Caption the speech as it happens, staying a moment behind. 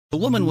The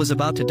woman was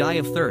about to die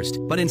of thirst,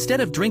 but instead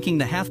of drinking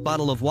the half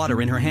bottle of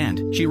water in her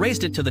hand, she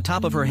raised it to the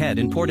top of her head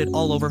and poured it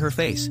all over her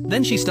face.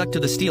 Then she stuck to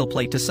the steel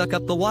plate to suck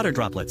up the water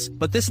droplets,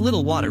 but this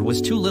little water was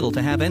too little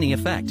to have any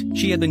effect.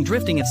 She had been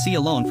drifting at sea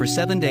alone for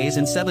 7 days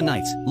and 7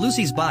 nights.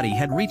 Lucy's body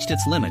had reached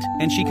its limit,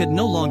 and she could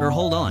no longer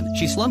hold on.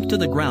 She slumped to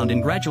the ground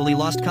and gradually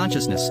lost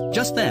consciousness.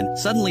 Just then,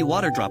 suddenly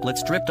water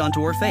droplets dripped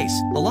onto her face.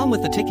 Along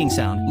with the ticking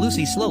sound,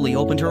 Lucy slowly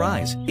opened her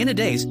eyes. In a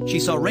daze, she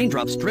saw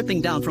raindrops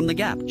dripping down from the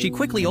gap. She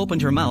quickly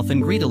opened her mouth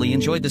and greedily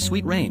enjoyed the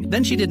sweet rain.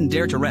 Then she didn't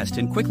dare to rest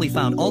and quickly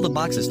found all the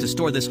boxes to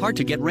store this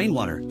hard-to-get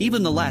rainwater,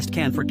 even the last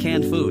can for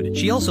canned food.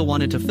 She also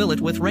wanted to fill it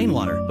with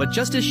rainwater, but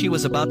just as she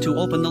was about to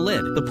open the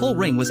lid, the pull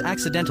ring was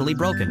accidentally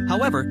broken.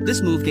 However,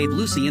 this move gave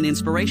Lucy an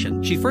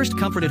inspiration. She first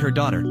comforted her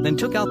daughter, then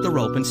took out the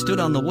rope and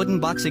stood on the wooden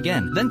box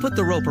again, then put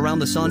the rope around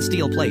the sawn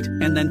steel plate,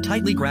 and then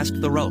tightly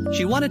grasped the rope.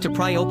 She wanted to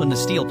pry open the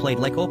steel plate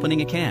like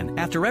opening a can.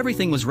 After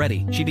everything was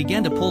ready, she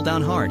began to pull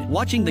down hard,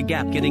 watching the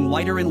gap getting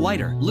wider and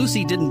wider.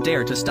 Lucy didn't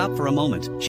dare to stop for a moment.